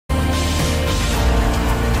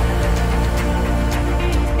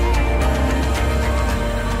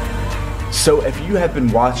So if you have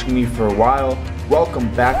been watching me for a while,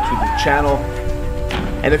 welcome back to the channel.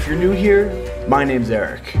 And if you're new here, my name's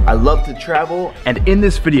Erik. I love to travel, and in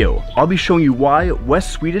this video, I'll be showing you why West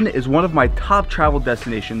Sweden is one of my top travel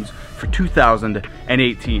destinations for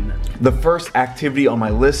 2018. The first activity on my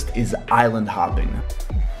list is island hopping.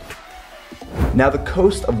 Now, the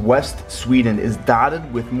coast of West Sweden is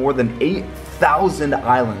dotted with more than 8,000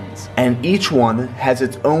 islands, and each one has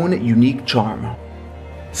its own unique charm.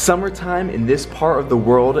 Summertime in this part of the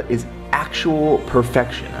world is actual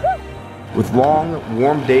perfection, with long,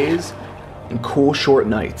 warm days and cool, short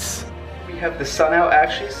nights. We have the sun out,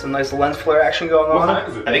 actually, some nice lens flare action going on. What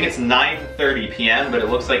time is it? I think it's 9:30 p.m., but it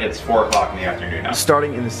looks like it's 4 o'clock in the afternoon now.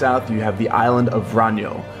 Starting in the south, you have the island of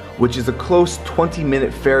Vranjo, which is a close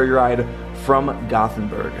 20-minute ferry ride from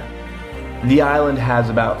Gothenburg. The island has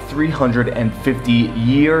about 350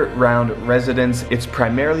 year-round residents. It's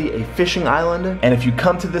primarily a fishing island, and if you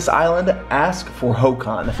come to this island, ask for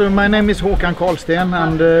Håkan. So my name is Håkan Karlsten,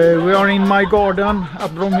 and we are in my garden at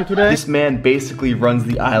Vranjo today. This man basically runs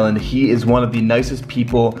the island. He is one of the nicest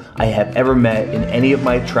people I have ever met in any of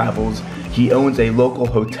my travels. He owns a local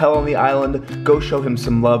hotel on the island. Go show him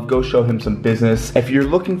some love, go show him some business. If you're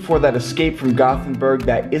looking for that escape from Gothenburg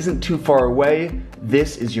that isn't too far away,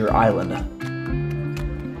 this is your island.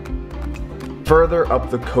 Further up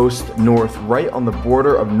the coast north, right on the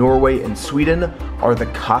border of Norway and Sweden, are the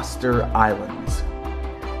Koster Islands.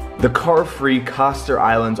 The car-free Koster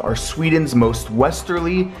Islands are Sweden's most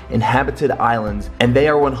westerly inhabited islands, and they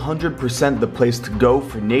are 100% the place to go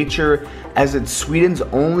for nature, as it's Sweden's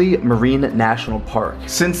only marine national park.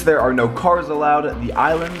 Since there are no cars allowed, the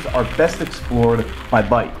islands are best explored by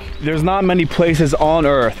bike. There's not many places on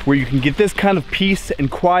Earth where you can get this kind of peace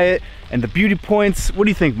and quiet and the beauty points. What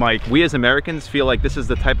do you think, Mike? We as Americans feel like this is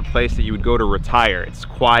the type of place that you would go to retire. It's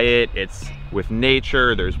quiet, it's with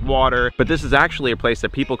nature, there's water, but this is actually a place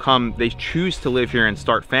that people come, they choose to live here and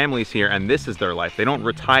start families here, and this is their life. They don't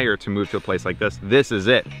retire to move to a place like this. This is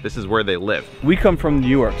it. This is where they live. We come from New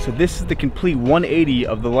York, so this is the complete 180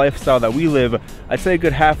 of the lifestyle that we live. I'd say a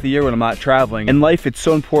good half the year when I'm not traveling. In life, it's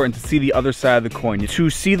so important to see the other side of the coin, to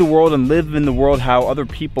see the world and live in the world how other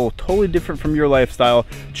people, totally different from your lifestyle,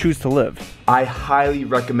 choose to live. I highly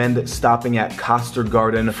recommend stopping at Koster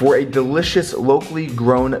Garden for a delicious locally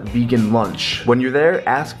grown vegan lunch. When you're there,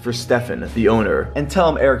 ask for Stefan, the owner, and tell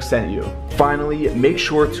him Erik sent you. Finally, make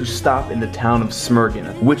sure to stop in the town of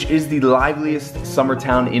Smögen, which is the liveliest summer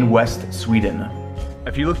town in West Sweden.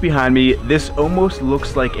 If you look behind me, this almost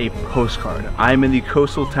looks like a postcard. I'm in the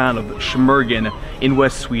coastal town of Smögen in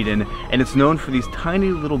West Sweden, and it's known for these tiny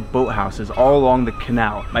little boathouses all along the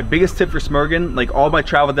canal. My biggest tip for Smögen, like all my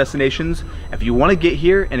travel destinations, if you want to get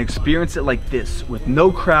here and experience it like this, with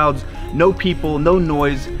no crowds, no people, no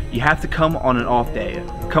noise, you have to come on an off day.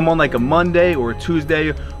 Come on like a Monday or a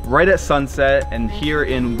Tuesday, right at sunset, and here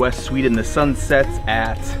in West Sweden, the sun sets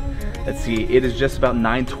at, let's see, it is just about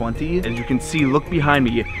 9:20. As you can see, look behind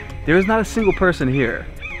me, there is not a single person here,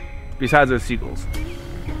 besides those seagulls.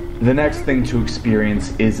 The next thing to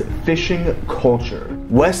experience is fishing culture.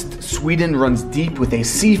 West Sweden runs deep with a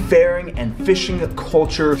seafaring and fishing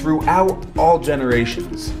culture throughout all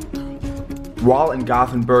generations. While in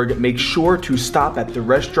Gothenburg, make sure to stop at the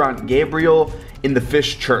restaurant Gabriel in the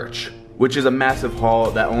Fish Church, which is a massive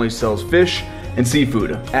hall that only sells fish and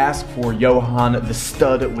seafood. Ask for Johan, the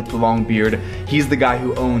stud with the long beard. He's the guy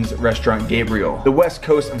who owns Restaurant Gabriel. The west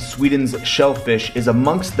coast of Sweden's shellfish is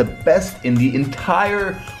amongst the best in the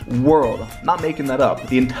entire world. Not making that up,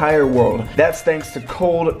 the entire world. That's thanks to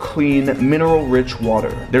cold, clean, mineral-rich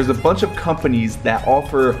water. There's a bunch of companies that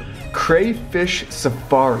offer CRAYFISH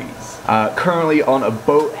safaris. Currently on a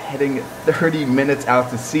boat heading 30 minutes out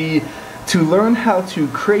to sea to learn how to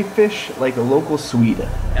crayfish like a local Swede.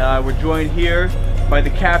 We're joined here by the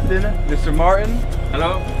captain, Mr. Martin.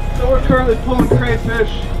 Hello. So we're currently pulling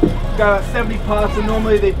crayfish. We've got 70 pots, and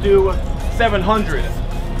normally they do 700.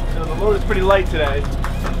 So the load is pretty light today.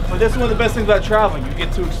 But this is one of the best things about traveling. You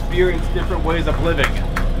get to experience different ways of living.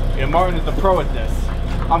 You know, Martin is the pro at this.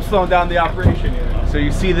 I'm slowing down the operation here. So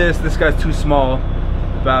you see this guy's too small.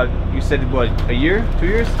 About, you said what, a year? 2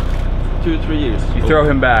 years? 2 or 3 years. You throw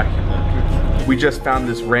him back. We just found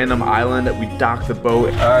this random island that we docked the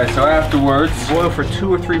boat. All right, so afterwards, boil for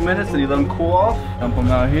 2 or 3 minutes, and you let them cool off. Dump them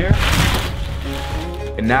out here.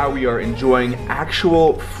 And now we are enjoying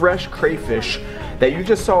actual fresh crayfish that you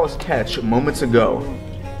just saw us catch moments ago.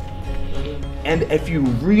 And if you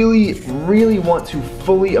really want to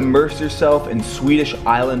fully immerse yourself in Swedish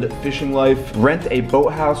island fishing life, rent a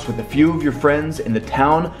boathouse with a few of your friends in the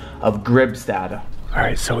town of Grebbestad. All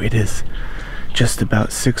right, so it is just about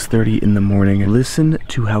 6:30 in the morning. Listen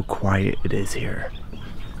to how quiet it is here.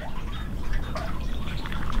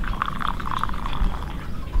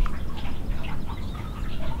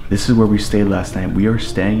 This is where we stayed last night. We are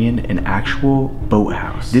staying in an actual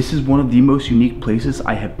boathouse. This is one of the most unique places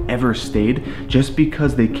I have ever stayed, just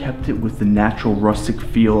because they kept it with the natural rustic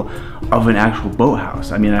feel of an actual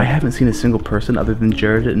boathouse. I mean, I haven't seen a single person other than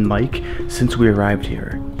Jared and Mike since we arrived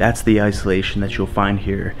here. That's the isolation that you'll find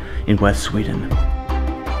here in West Sweden.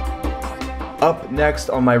 Up next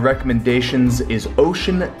on my recommendations is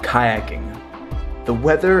ocean kayaking. The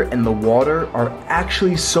weather and the water are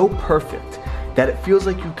actually so perfect that it feels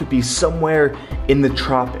like you could be somewhere in the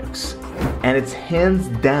tropics. And it's hands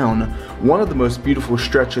down one of the most beautiful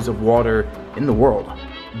stretches of water in the world.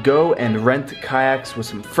 Go and rent kayaks with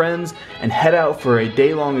some friends and head out for a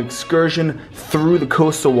day-long excursion through the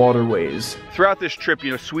coastal waterways. Throughout this trip,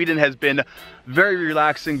 you know, Sweden has been very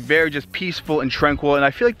relaxing, very just peaceful and tranquil, and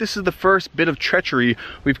I feel like this is the first bit of treachery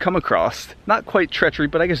we've come across. Not quite treachery,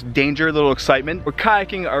 but I guess danger, a little excitement. We're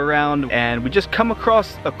kayaking around and we just come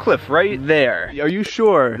across a cliff right there. Are you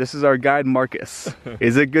sure? This is our guide, Marcus.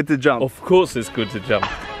 Is it good to jump? Of course it's good to jump.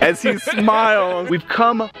 As he smiles. We've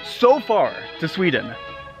come so far to Sweden.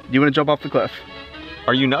 Do you want to jump off the cliff?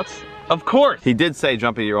 Are you nuts? Of course! He did say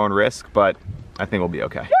jump at your own risk, but I think we'll be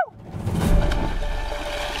okay.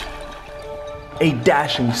 A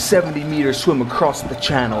dashing 70-meter swim across the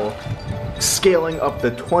channel, scaling up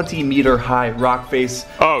the 20-meter high rock face.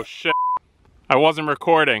 Oh shit, I wasn't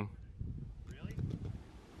recording. Really?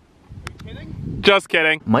 Are you kidding? Just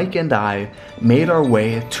kidding. Mike and I made our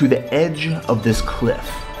way to the edge of this cliff,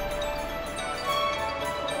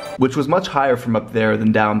 which was much higher from up there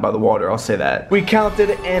than down by the water, I'll say that. We counted,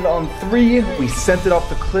 and on 3, we sent it off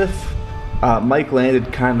the cliff. Mike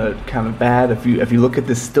landed kind of bad. If you look at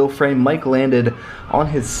this still frame, Mike landed on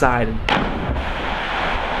his side.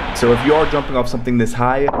 So if you are jumping off something this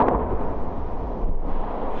high,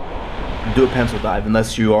 do a pencil dive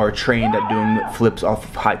unless you are trained at doing flips off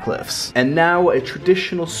of high cliffs. And now a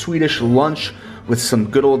traditional Swedish lunch with some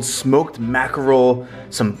good old smoked mackerel,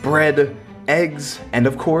 some bread, eggs, and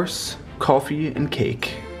of course, coffee and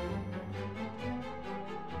cake.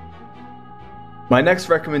 My next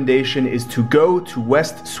recommendation is to go to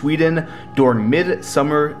West Sweden during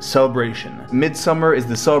Midsummer celebration. Midsummer is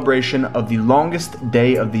the celebration of the longest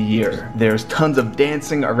day of the year. There's tons of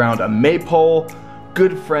dancing around a maypole,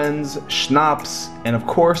 good friends, schnapps, and of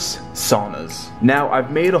course, saunas. Now,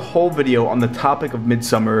 I've made a whole video on the topic of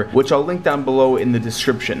Midsummer, which I'll link down below in the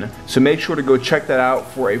description. So make sure to go check that out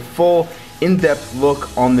for a full in-depth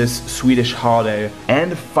look on this Swedish holiday.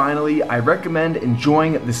 And finally, I recommend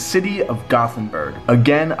enjoying the city of Gothenburg.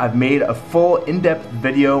 Again, I've made a full in-depth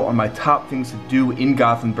video on my top things to do in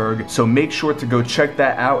Gothenburg, so make sure to go check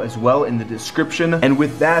that out as well in the description. And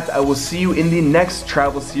with that, I will see you in the next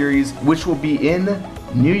travel series, which will be in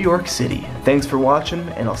New York City. Thanks for watching,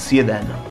 and I'll see you then.